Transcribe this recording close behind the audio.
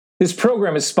This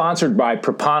program is sponsored by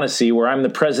Proponisi, where I'm the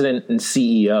president and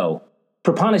CEO.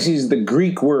 Proponisi is the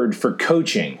Greek word for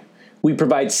coaching. We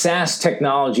provide SaaS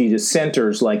technology to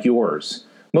centers like yours.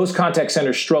 Most contact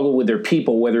centers struggle with their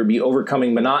people, whether it be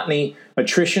overcoming monotony,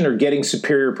 attrition, or getting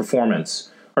superior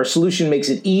performance. Our solution makes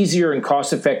it easier and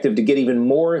cost-effective to get even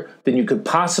more than you could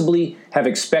possibly have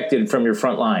expected from your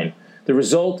front line. The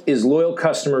result is loyal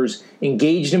customers,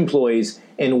 engaged employees,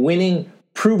 and winning,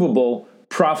 provable,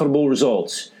 profitable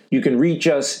results. You can reach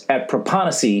us at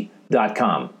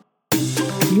proponisi.com.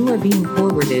 You are being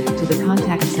forwarded to the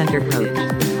Contact Center Coach.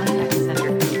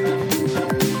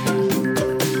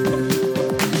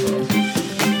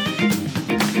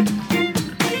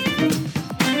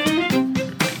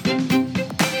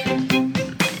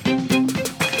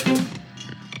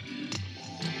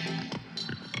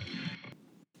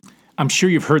 I'm sure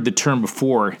you've heard the term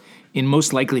before. In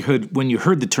most likelihood, when you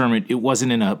heard the term, it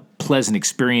wasn't in a pleasant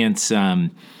experience.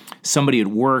 Somebody at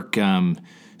work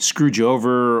screwed you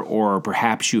over, or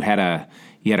perhaps you had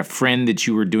a friend that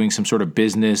you were doing some sort of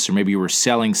business, or maybe you were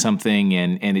selling something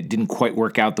and it didn't quite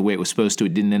work out the way it was supposed to.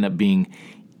 It didn't end up being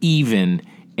even.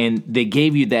 And they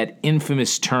gave you that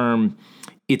infamous term,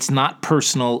 it's not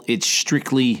personal, it's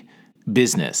strictly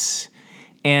business.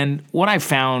 And what I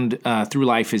found through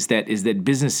life is that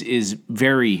business is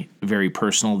very, very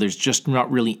personal. There's just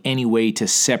not really any way to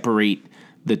separate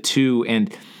the two.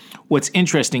 And what's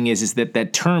interesting is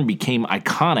that term became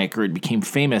iconic, or it became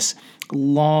famous a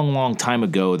long, long time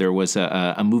ago. There was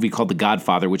a movie called The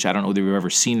Godfather, which I don't know whether you've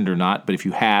ever seen it or not, but if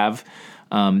you have,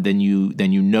 then you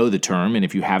know the term, and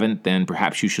if you haven't, then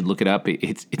perhaps you should look it up.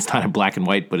 It's not in black and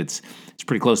white, but it's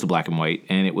pretty close to black and white,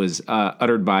 and it was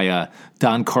uttered by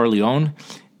Don Corleone,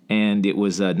 and it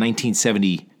was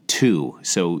 1972,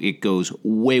 so it goes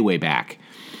way, way back.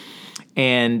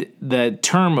 And the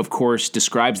term, of course,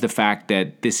 describes the fact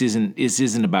that this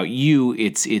isn't about you,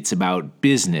 it's about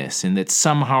business, and that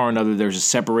somehow or another there's a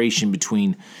separation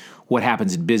between what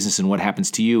happens in business and what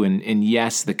happens to you. And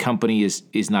yes, the company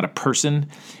is not a person,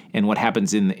 and what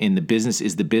happens in the business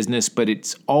is the business, but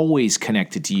it's always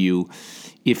connected to you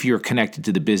if you're connected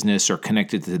to the business or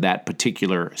connected to that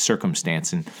particular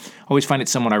circumstance. And I always find it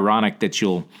somewhat ironic that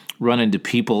you'll run into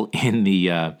people in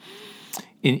the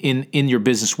in your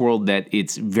business world that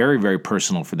it's very, very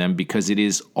personal for them, because it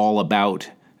is all about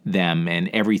them and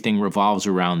everything revolves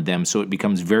around them. So it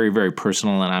becomes very, very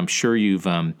personal. And I'm sure you've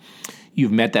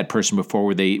met that person before,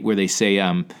 where they say,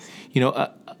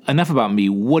 enough about me.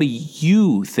 What do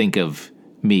you think of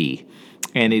me?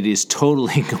 And it is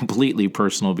totally, completely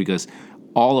personal, because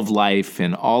all of life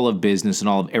and all of business and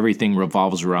all of everything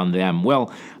revolves around them.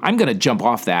 Well, I'm going to jump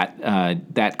off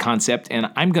that concept,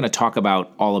 and I'm going to talk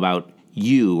all about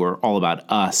you, or all about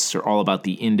us, or all about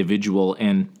the individual.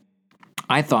 And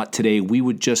I thought today we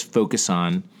would just focus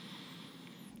on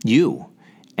you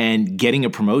and getting a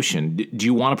promotion. Do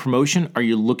you want a promotion? Are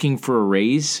you looking for a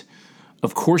raise?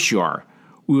 Of course you are.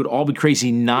 We would all be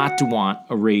crazy not to want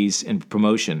a raise and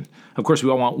promotion. Of course, we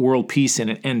all want world peace and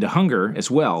an end to hunger as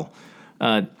well.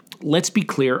 Let's be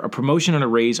clear, a promotion and a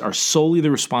raise are solely the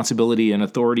responsibility and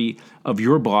authority of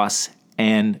your boss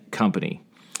and company.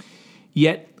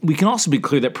 Yet, we can also be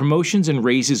clear that promotions and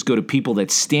raises go to people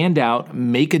that stand out,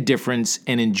 make a difference,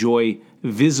 and enjoy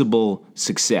visible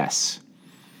success.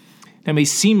 Now, it may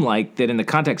seem like that in the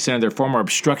contact center there are far more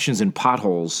obstructions and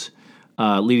potholes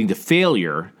leading to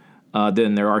failure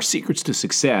than there are secrets to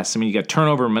success. I mean, you got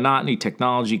turnover, monotony,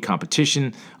 technology,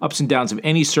 competition, ups and downs of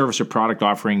any service or product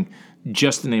offering,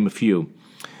 just to name a few.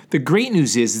 The great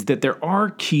news is that there are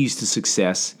keys to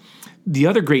success. The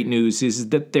other great news is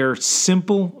that they're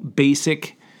simple,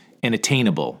 basic, and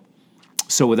attainable.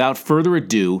 So without further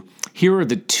ado, here are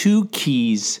the 2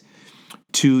 keys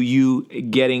to you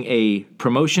getting a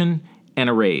promotion and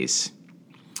a raise.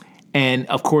 And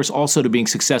of course, also to being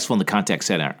successful in the contact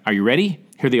center. Are you ready?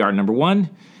 Here they are. Number 1,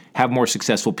 have more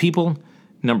successful people.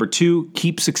 Number 2,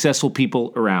 keep successful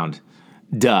people around.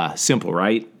 Duh, simple,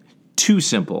 right? Too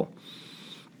simple.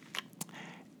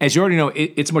 As you already know,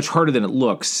 it's much harder than it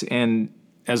looks. And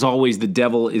as always, the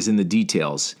devil is in the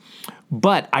details.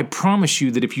 But I promise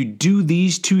you that if you do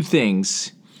these 2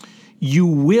 things, you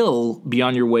will be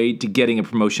on your way to getting a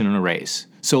promotion and a raise.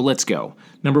 So let's go.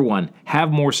 Number 1,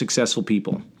 have more successful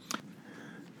people.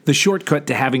 The shortcut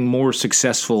to having more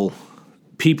successful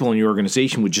people in your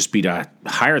organization would just be to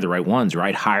hire the right ones,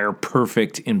 right? Hire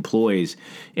perfect employees.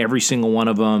 Every single one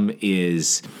of them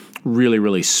is really,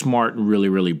 really smart and really,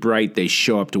 really bright. They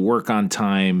show up to work on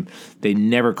time. They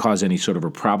never cause any sort of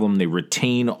a problem. They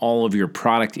retain all of your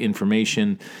product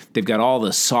information. They've got all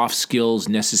the soft skills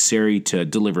necessary to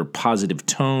deliver positive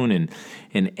tone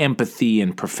and empathy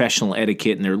and professional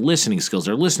etiquette, and their listening skills.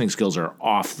 Their listening skills are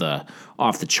off the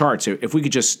charts. If we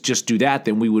could just do that,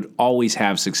 then we would always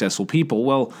have successful people.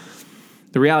 Well,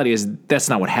 the reality is that's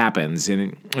not what happens,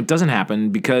 and it doesn't happen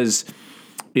because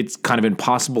it's kind of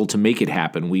impossible to make it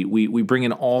happen. We bring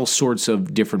in all sorts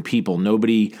of different people.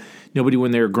 Nobody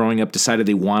when they were growing up decided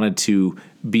they wanted to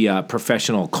be a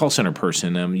professional call center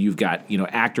person. You've got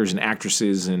actors and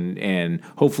actresses and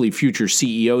hopefully future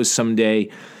CEOs someday.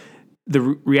 The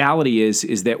reality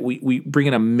is that we bring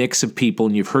in a mix of people,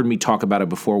 and you've heard me talk about it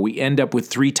before. We end up with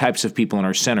 3 types of people in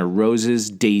our center: roses,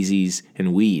 daisies,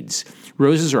 and weeds.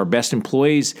 Roses are our best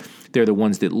employees. They're the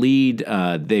ones that lead.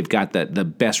 They've got the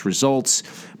best results,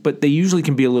 but they usually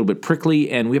can be a little bit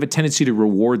prickly, and we have a tendency to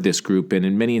reward this group and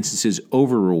in many instances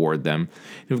over-reward them.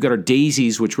 And we've got our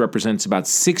daisies, which represents about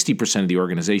 60% of the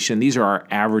organization. These are our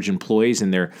average employees,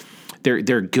 and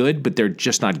they're good, but they're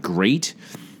just not great.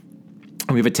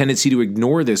 And we have a tendency to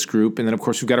ignore this group. And then, of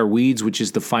course, we've got our weeds, which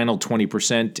is the final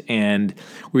 20%. And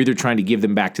we're either trying to give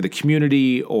them back to the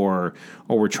community or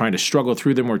we're trying to struggle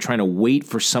through them. Or we're trying to wait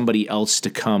for somebody else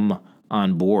to come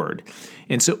on board.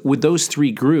 And so with those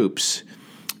 3 groups,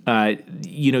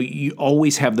 you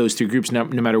always have those 3 groups. No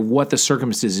matter what the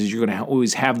circumstances, you're going to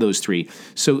always have those 3.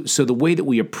 So the way that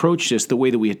we approach this, the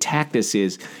way that we attack this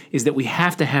is that we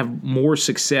have to have more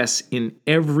success in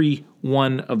every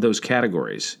one of those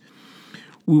categories.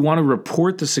 We want to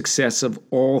report the success of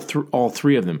all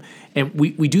 3 of them. And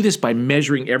we do this by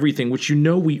measuring everything, which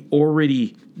we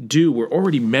already do. We're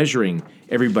already measuring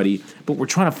everybody, but we're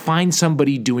trying to find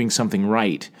somebody doing something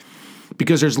right.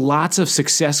 Because there's lots of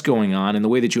success going on, and the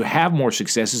way that you have more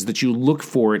success is that you look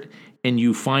for it and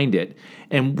you find it.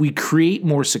 And we create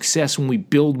more success when we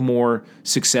build more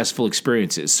successful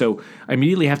experiences. So I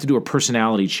immediately have to do a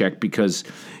personality check, because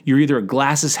you're either a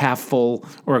glass is half full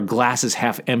or a glass is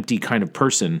half empty kind of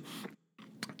person.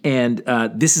 And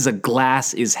this is a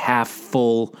glass is half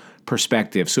full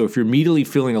perspective. So if you're immediately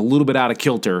feeling a little bit out of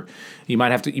kilter, you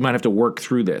might have to work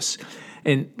through this.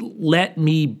 And let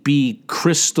me be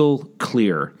crystal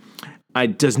clear.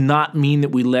 It does not mean that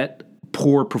we let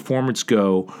poor performance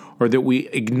go or that we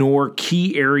ignore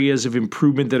key areas of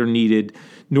improvement that are needed,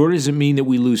 nor does it mean that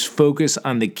we lose focus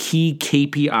on the key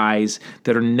KPIs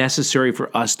that are necessary for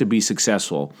us to be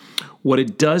successful. What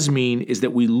it does mean is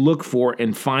that we look for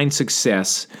and find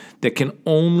success that can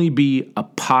only be a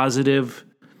positive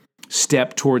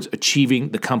step towards achieving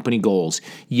the company goals.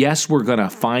 Yes, we're going to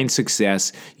find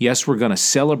success. Yes, we're going to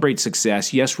celebrate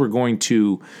success. Yes, we're going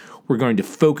to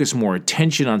focus more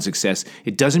attention on success.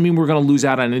 It doesn't mean we're going to lose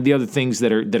out on any of the other things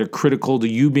that are critical to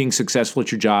you being successful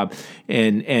at your job,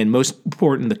 and most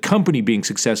important, the company being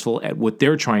successful at what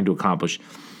they're trying to accomplish.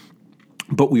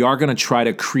 But we are going to try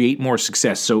to create more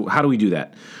success. So how do we do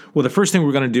that? Well, the first thing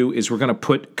we're going to do is we're going to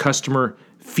put customer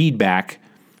feedback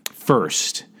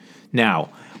first.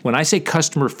 Now, when I say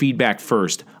customer feedback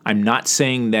first, I'm not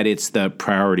saying that it's the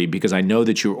priority, because I know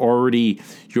that you're already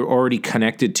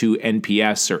connected to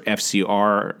NPS or FCR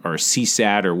or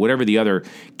CSAT or whatever the other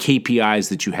KPIs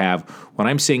that you have. What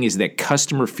I'm saying is that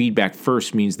customer feedback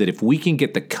first means that if we can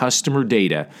get the customer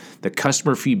data, the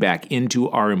customer feedback into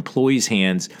our employees'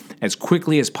 hands as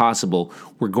quickly as possible,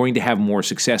 we're going to have more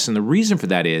success. And the reason for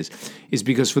that is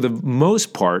because for the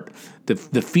most part,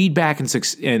 the feedback and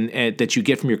that you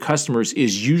get from your customers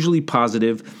is usually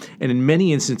positive, and in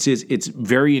many instances, it's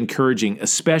very encouraging,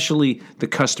 especially the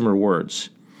customer words.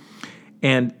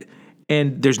 And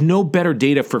there's no better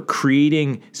data for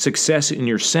creating success in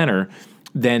your center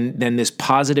than this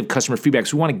positive customer feedback.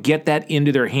 So we want to get that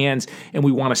into their hands, and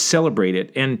we want to celebrate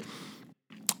it. And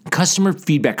customer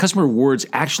feedback, customer words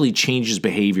actually changes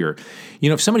behavior.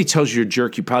 If somebody tells you you're a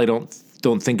jerk, you probably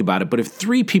don't think about it. But if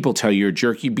 3 people tell you you're a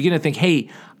jerk, you begin to think, hey,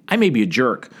 I may be a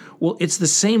jerk. Well, it's the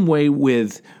same way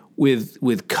with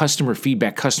customer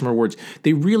feedback, customer words.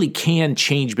 They really can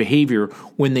change behavior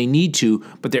when they need to,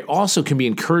 but they also can be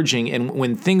encouraging. And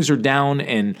when things are down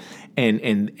and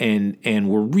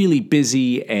we're really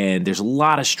busy and there's a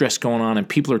lot of stress going on and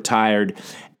people are tired,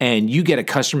 and you get a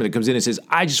customer that comes in and says,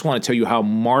 I just want to tell you how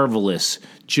marvelous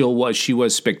Jill was. She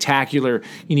was spectacular.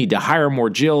 You need to hire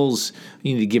more Jills.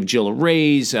 You need to give Jill a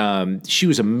raise. She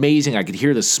was amazing. I could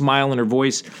hear the smile in her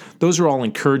voice. Those are all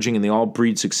encouraging, and they all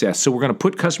breed success. So we're going to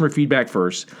put customer feedback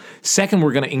first. Second,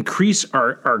 we're going to increase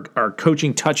our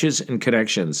coaching touches and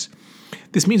connections.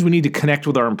 This means we need to connect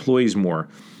with our employees more.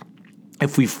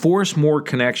 If we force more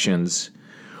connections,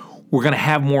 we're going to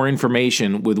have more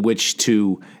information with which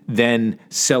to then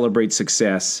celebrate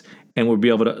success, and we'll be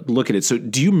able to look at it. So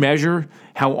do you measure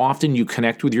how often you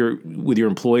connect with your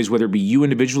employees, whether it be you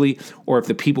individually or if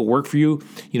the people work for you?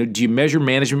 Do you measure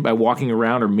management by walking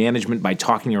around or management by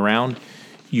talking around?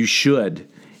 You should.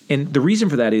 And the reason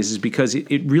for that is because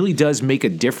it really does make a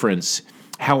difference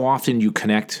how often you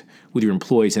connect with your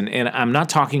employees. And I'm not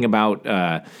talking about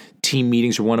team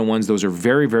meetings or one-on-ones. Those are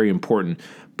very, very important.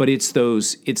 But it's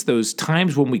those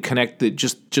times when we connect that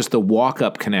just the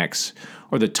walk-up connects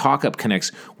or the talk-up connects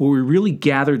where we really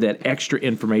gather that extra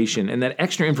information. And that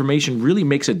extra information really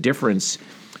makes a difference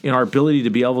in our ability to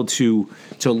be able to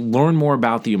learn more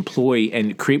about the employee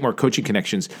and create more coaching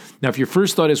connections. Now, if your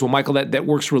first thought is, well, Michael, that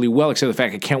works really well, except the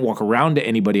fact I can't walk around to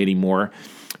anybody anymore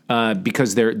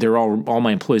because they're all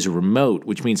my employees are remote,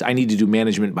 which means I need to do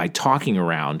management by talking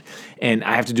around, and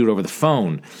I have to do it over the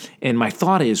phone. And my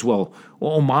thought is, well,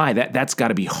 oh my, that's got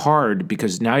to be hard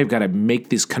because now you've got to make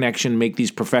this connection, make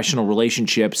these professional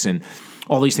relationships, and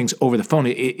all these things over the phone.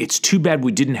 It's too bad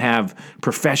we didn't have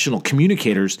professional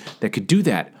communicators that could do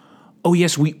that. Oh,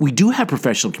 yes, we do have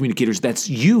professional communicators. That's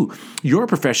you. You're a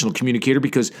professional communicator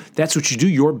because that's what you do.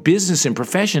 Your business and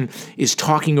profession is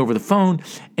talking over the phone,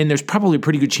 and there's probably a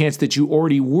pretty good chance that you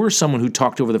already were someone who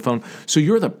talked over the phone. So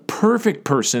you're the perfect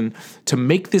person to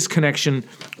make this connection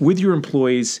with your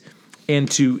employees and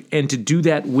to do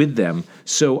that with them.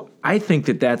 So I think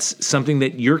that that's something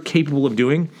that you're capable of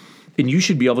doing, and you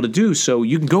should be able to do. So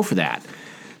you can go for that.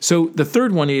 So the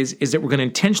third one is that we're going to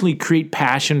intentionally create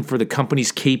passion for the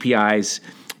company's KPIs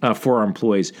for our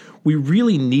employees. We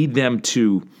really need them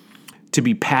to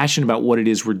be passionate about what it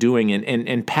is we're doing.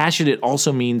 And passionate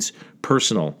also means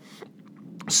personal.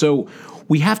 So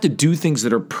we have to do things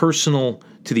that are personal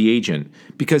to the agent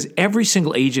because every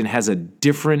single agent has a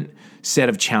different set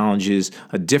of challenges,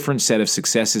 a different set of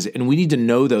successes, and we need to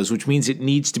know those, which means it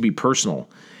needs to be personal.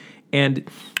 And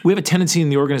we have a tendency in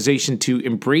the organization to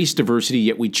embrace diversity,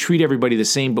 yet we treat everybody the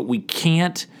same, but we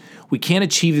can't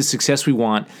achieve the success we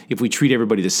want if we treat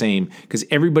everybody the same because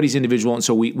everybody's individual. And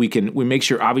so we make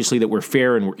sure obviously that we're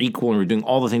fair and we're equal and we're doing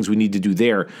all the things we need to do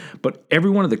there. But every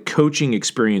one of the coaching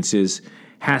experiences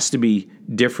has to be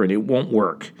different. It won't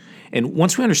work. And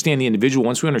once we understand the individual,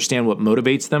 once we understand what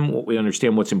motivates them, what we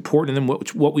understand what's important in them,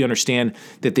 what we understand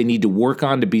that they need to work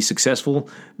on to be successful,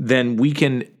 then we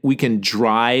can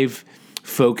drive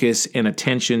focus and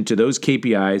attention to those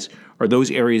KPIs or those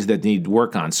areas that they need to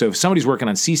work on. So if somebody's working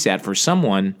on CSAT, for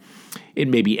someone, it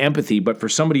may be empathy, but for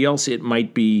somebody else, it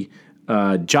might be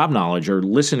job knowledge or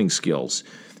listening skills.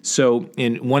 So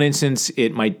in one instance,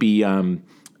 it might be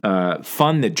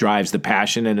fun that drives the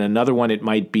passion, and another one it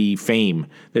might be fame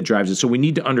that drives it. So we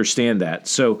need to understand that.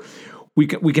 So we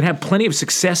can have plenty of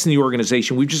success in the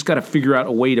organization. We've just got to figure out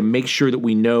a way to make sure that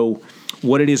we know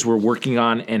what it is we're working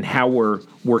on and how we're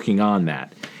working on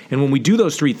that. And when we do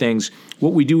those three things,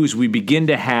 what we do is we begin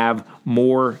to have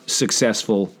more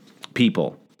successful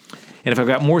people. And if I've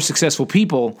got more successful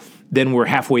people, then we're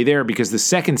halfway there because the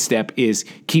second step is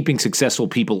keeping successful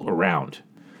people around.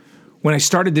 When I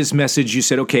started this message, you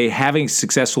said, okay, having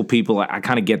successful people, I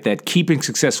kind of get that. Keeping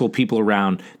successful people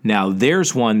around. Now,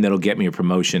 there's one that'll get me a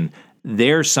promotion.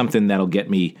 There's something that'll get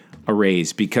me a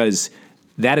raise because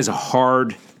that is a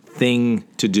hard thing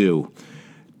to do.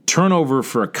 Turnover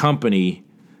for a company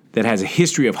that has a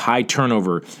history of high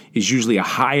turnover is usually a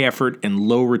high effort and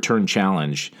low return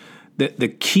challenge. The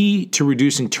key to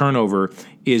reducing turnover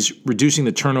is reducing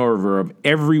the turnover of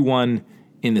everyone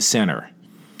in the center.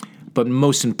 But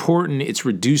most important, it's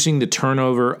reducing the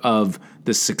turnover of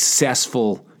the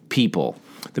successful people.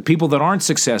 The people that aren't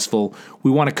successful,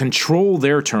 we want to control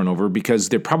their turnover because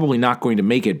they're probably not going to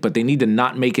make it, but they need to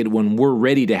not make it when we're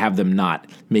ready to have them not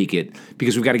make it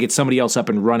because we've got to get somebody else up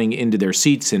and running into their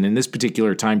seats. And in this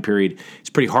particular time period, it's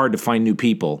pretty hard to find new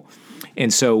people.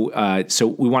 And so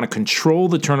we want to control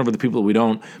the turnover of the people that we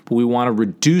don't, but we want to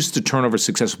reduce the turnover of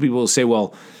successful people who say,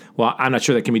 well, I'm not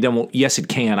sure that can be done. Well, yes, it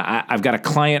can. I've got a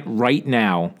client right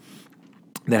now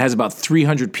that has about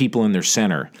 300 people in their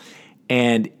center.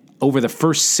 And over the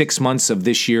first 6 months of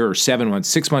this year or 7 months,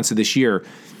 6 months of this year,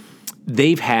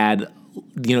 they've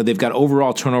got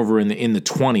overall turnover in the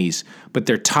 20s, but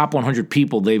their top 100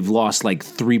 people, they've lost like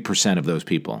 3% of those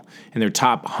people. And their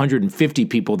top 150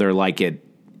 people, they're like at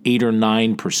 8 or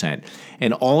 9%,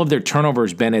 and all of their turnover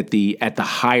has been at the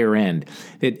higher end.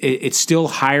 It's still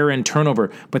higher end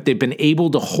turnover, but they've been able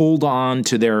to hold on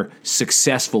to their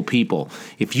successful people.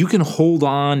 If you can hold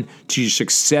on to your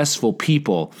successful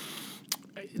people,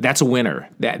 that's a winner.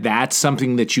 That's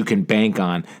something that you can bank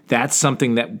on. That's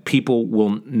something that people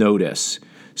will notice.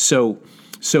 So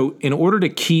So in order to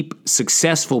keep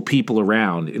successful people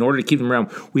around, in order to keep them around,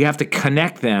 we have to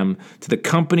connect them to the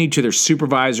company, to their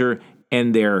supervisor,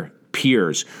 and their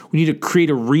peers. We need to create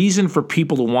a reason for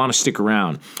people to want to stick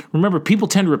around. Remember, people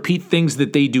tend to repeat things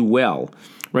that they do well,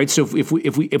 right? So if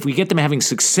we get them having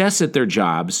success at their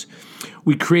jobs,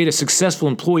 we create a successful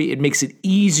employee. It makes it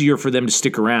easier for them to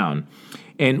stick around.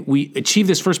 And we achieve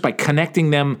this first by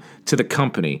connecting them to the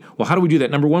company. Well, how do we do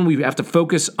that? Number one, we have to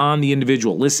focus on the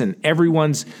individual. Listen,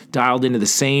 everyone's dialed into the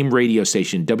same radio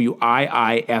station,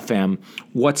 WIIFM.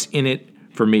 What's in it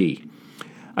for me?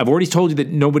 I've already told you that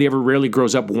nobody ever really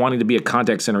grows up wanting to be a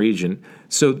contact center agent.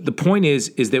 So the point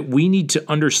is that we need to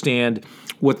understand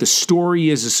what the story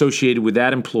is associated with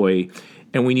that employee,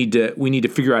 and we need to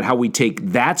figure out how we take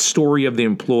that story of the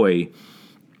employee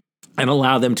and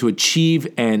allow them to achieve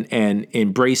and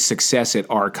embrace success at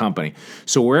our company.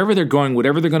 So wherever they're going,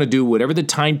 whatever they're going to do, whatever the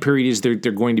time period is they're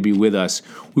going to be with us,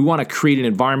 we want to create an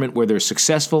environment where they're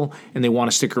successful and they want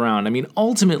to stick around. I mean,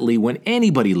 ultimately, when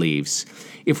anybody leaves,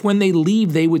 if when they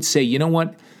leave, they would say, you know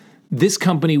what, this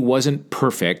company wasn't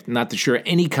perfect. Not that sure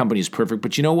any company is perfect,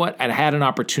 but you know what? I had an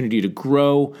opportunity to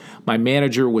grow. My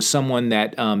manager was someone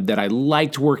that I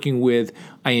liked working with.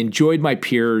 I enjoyed my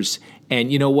peers. And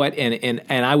you know what? And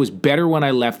I was better when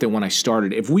I left than when I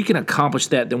started. If we can accomplish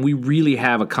that, then we really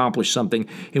have accomplished something,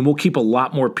 and we'll keep a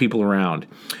lot more people around.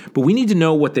 But we need to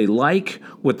know what they like,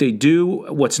 what they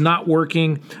do, what's not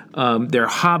working, their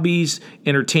hobbies,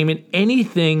 entertainment,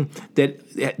 anything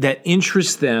that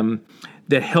interests them,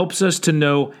 that helps us to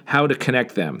know how to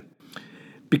connect them.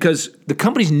 Because the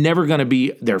company's never going to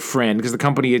be their friend, because the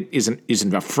company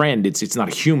isn't a friend. It's not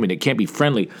a human. It can't be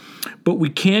friendly. But we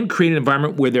can create an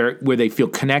environment where they feel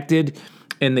connected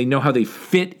and they know how they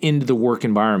fit into the work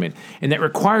environment. And that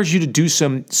requires you to do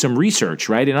some research,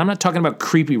 right? And I'm not talking about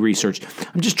creepy research.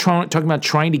 I'm just talking about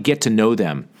trying to get to know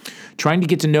them, trying to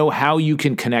get to know how you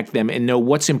can connect them and know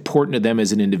what's important to them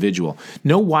as an individual.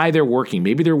 Know why they're working.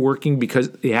 Maybe they're working because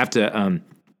they have to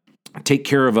take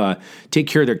care of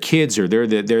their kids, or they're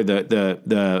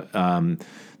the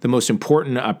most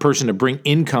important person to bring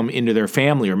income into their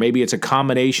family, or maybe it's a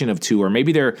combination of two, or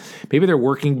maybe they're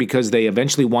working because they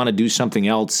eventually want to do something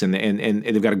else, and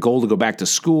they've got a goal to go back to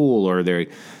school, or they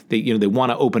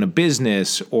want to open a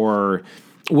business, or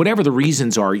whatever the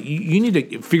reasons are. You need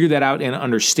to figure that out and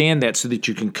understand that so that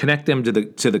you can connect them to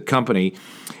the company.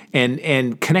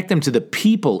 And connect them to the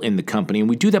people in the company. And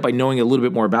we do that by knowing a little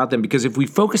bit more about them, because if we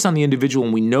focus on the individual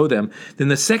and we know them, then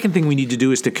the second thing we need to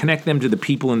do is to connect them to the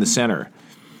people in the center.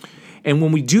 And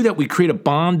when we do that, we create a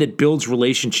bond that builds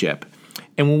relationship.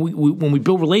 And when we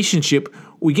build relationship,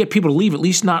 we get people to leave, at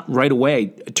least not right away.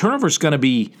 Turnover is going to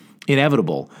be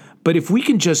inevitable. But if we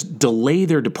can just delay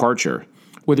their departure,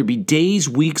 whether it be days,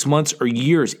 weeks, months, or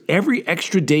years, every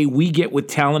extra day we get with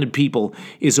talented people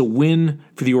is a win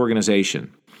for the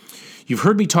organization. You've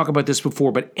heard me talk about this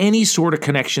before, but any sort of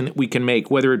connection that we can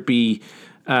make, whether it be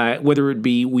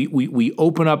we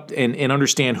open up and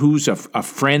understand who's a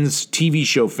Friends TV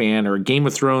show fan, or a Game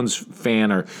of Thrones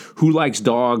fan, or who likes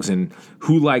dogs and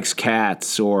who likes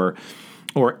cats, or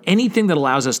anything that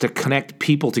allows us to connect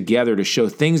people together to show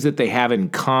things that they have in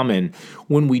common.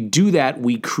 When we do that,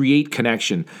 we create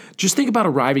connection. Just think about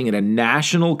arriving at a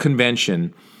national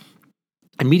convention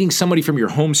and meeting somebody from your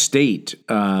home state,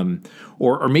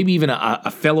 or maybe even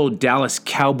a fellow Dallas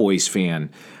Cowboys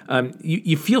fan.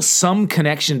 You feel some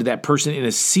connection to that person in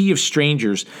a sea of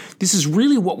strangers. This is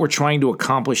really what we're trying to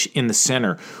accomplish in the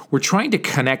center. We're trying to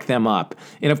connect them up.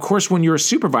 And of course, when you're a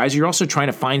supervisor, you're also trying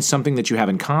to find something that you have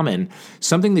in common,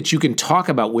 something that you can talk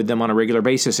about with them on a regular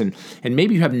basis. And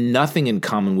maybe you have nothing in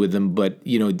common with them, but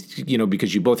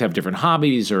because you both have different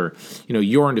hobbies, or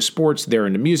you're into sports, they're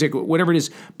into music, whatever it is.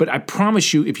 But I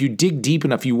promise you, if you dig deep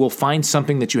enough, you will find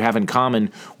something that you have in common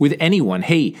with anyone.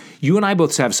 Hey, you and I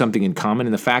both have something in common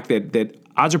in the fact that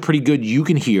odds are pretty good you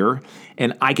can hear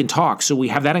and I can talk. So we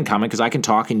have that in common, because I can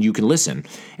talk and you can listen.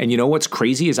 And you know what's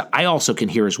crazy is I also can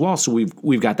hear as well. So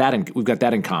we've got that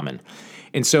in common.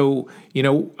 And so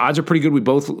odds are pretty good we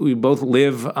both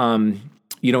live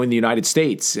in the United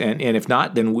States, and if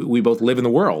not, then we both live in the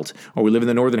world, or we live in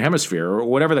the Northern Hemisphere, or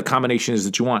whatever the combination is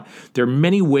that you want. There are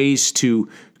many ways to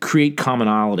create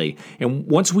commonality, and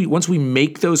once we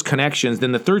make those connections,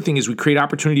 then the third thing is we create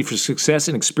opportunity for success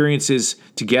and experiences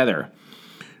together.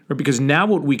 Because now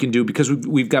what we can do, because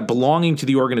we've got belonging to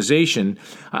the organization,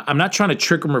 I'm not trying to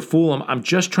trick them or fool them. I'm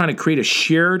just trying to create a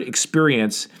shared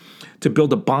experience to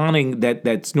build a bonding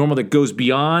that's normal, that goes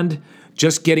beyond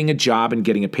just getting a job and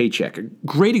getting a paycheck. A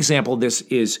great example of this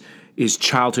is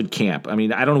childhood camp. I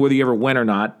mean, I don't know whether you ever went or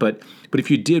not, but if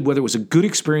you did, whether it was a good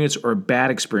experience or a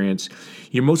bad experience,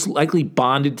 you're most likely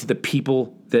bonded to the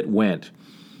people that went.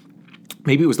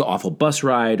 Maybe it was the awful bus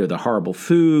ride or the horrible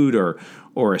food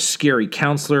or a scary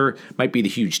counselor. Might be the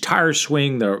huge tire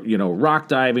swing, the rock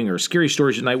diving or scary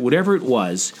stories at night. Whatever it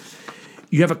was,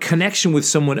 you have a connection with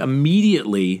someone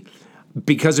immediately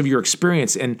because of your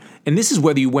experience. And this is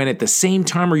whether you went at the same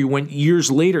time or you went years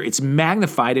later. It's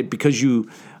magnified it because you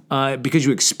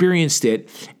experienced it,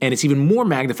 and it's even more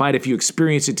magnified if you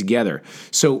experience it together.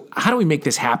 So how do we make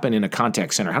this happen in a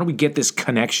contact center? How do we get this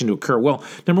connection to occur? Well,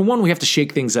 number one, we have to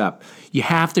shake things up. You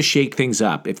have to shake things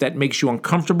up. If that makes you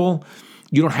uncomfortable,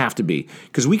 you don't have to be,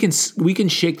 because we can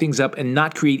shake things up and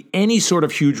not create any sort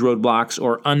of huge roadblocks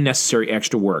or unnecessary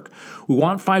extra work. We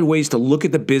want to find ways to look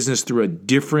at the business through a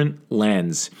different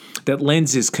lens. That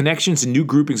lens is connections and new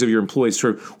groupings of your employees.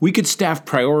 So we could staff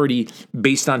priority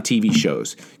based on TV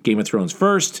shows. Game of Thrones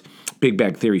first, Big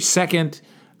Bang Theory second,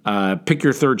 pick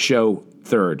your third show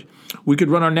third. We could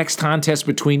run our next contest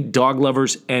between dog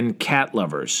lovers and cat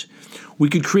lovers. We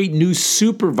could create new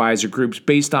supervisor groups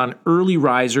based on early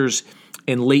risers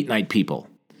and late night people.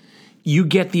 You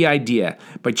get the idea.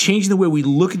 By changing the way we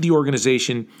look at the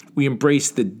organization, we embrace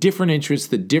the different interests,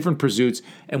 the different pursuits,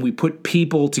 and we put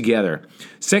people together.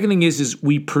 Second thing is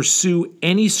we pursue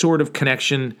any sort of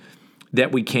connection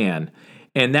that we can.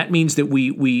 And that means that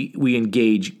we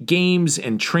engage games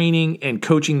and training and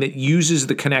coaching that uses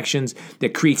the connections,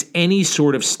 that creates any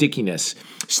sort of stickiness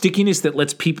that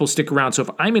lets people stick around. So if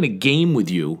I'm in a game with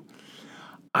you,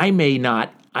 I may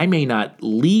not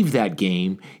leave that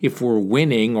game if we're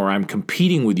winning or I'm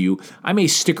competing with you. I may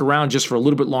stick around just for a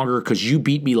little bit longer because you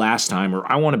beat me last time, or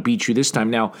I want to beat you this time.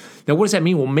 Now what does that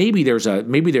mean? Well, maybe there's a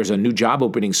new job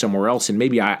opening somewhere else, and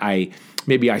maybe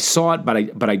I saw it,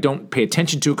 but I don't pay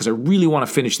attention to it because I really want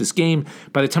to finish this game.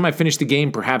 By the time I finish the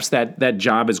game, perhaps that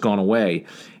job has gone away.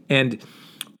 And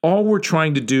all we're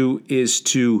trying to do is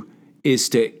to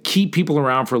keep people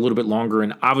around for a little bit longer,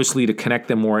 and obviously to connect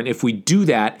them more. And if we do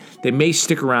that, they may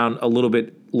stick around a little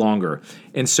bit longer.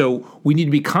 And so we need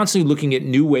to be constantly looking at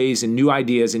new ways and new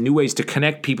ideas and new ways to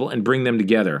connect people and bring them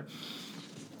together.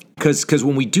 Because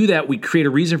when we do that, we create a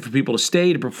reason for people to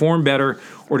stay, to perform better,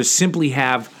 or to simply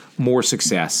have more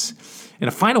success. And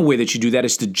a final way that you do that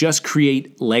is to just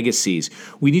create legacies.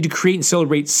 We need to create and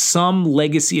celebrate some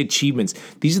legacy achievements.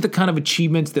 These are the kind of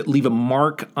achievements that leave a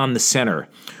mark on the center.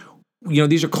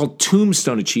 These are called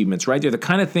tombstone achievements, right? They're the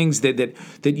kind of things that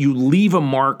you leave a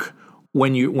mark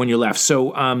when you left.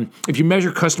 So if you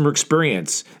measure customer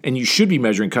experience, and you should be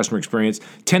measuring customer experience,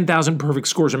 10,000 perfect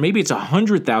scores, or maybe it's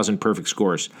 100,000 perfect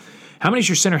scores. How many has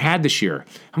your center had this year?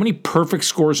 How many perfect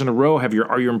scores in a row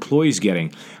are your employees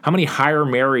getting? How many hire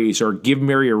Marys or give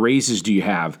Mary a raises do you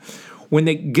have? When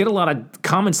they get a lot of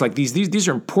comments like these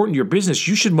are important to your business,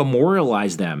 you should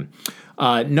memorialize them.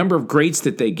 Number of grades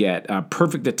that they get,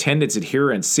 perfect attendance,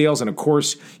 adherence, sales, and of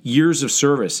course, years of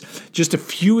service. Just a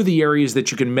few of the areas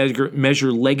that you can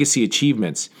measure legacy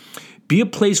achievements. Be a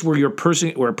place where a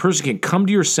person can come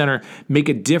to your center, make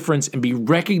a difference, and be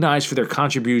recognized for their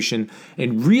contribution,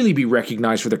 and really be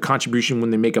recognized for their contribution when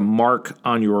they make a mark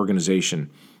on your organization.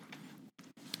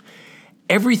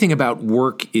 Everything about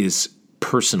work is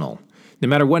personal. No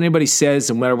matter what anybody says,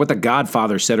 no matter what the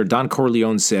Godfather said or Don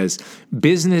Corleone says,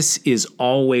 business is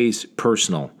always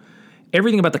personal.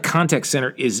 Everything about the contact center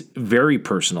is very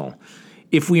personal.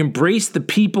 If we embrace the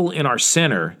people in our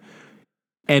center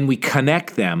and we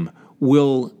connect them,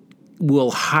 we'll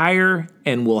hire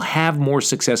and we'll have more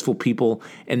successful people,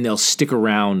 and they'll stick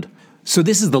around. So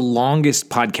this is the longest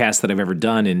podcast that I've ever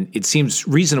done, and it seems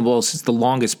reasonable it's the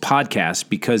longest podcast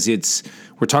because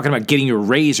we're talking about getting you a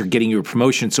raise or getting you a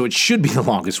promotion, so it should be the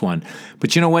longest one.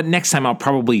 But you know what? Next time I'll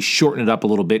probably shorten it up a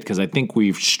little bit because I think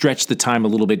we've stretched the time a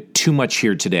little bit too much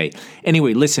here today.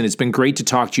 Anyway, listen, it's been great to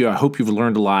talk to you. I hope you've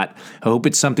learned a lot. I hope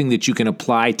it's something that you can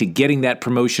apply to getting that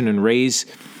promotion and raise.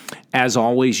 As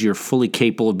always, you're fully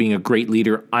capable of being a great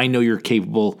leader. I know you're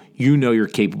capable. You know you're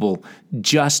capable.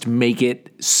 Just make it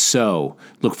so.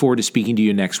 Look forward to speaking to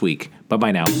you next week.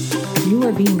 Bye-bye now. You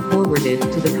are being forwarded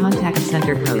to the contact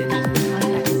center coach.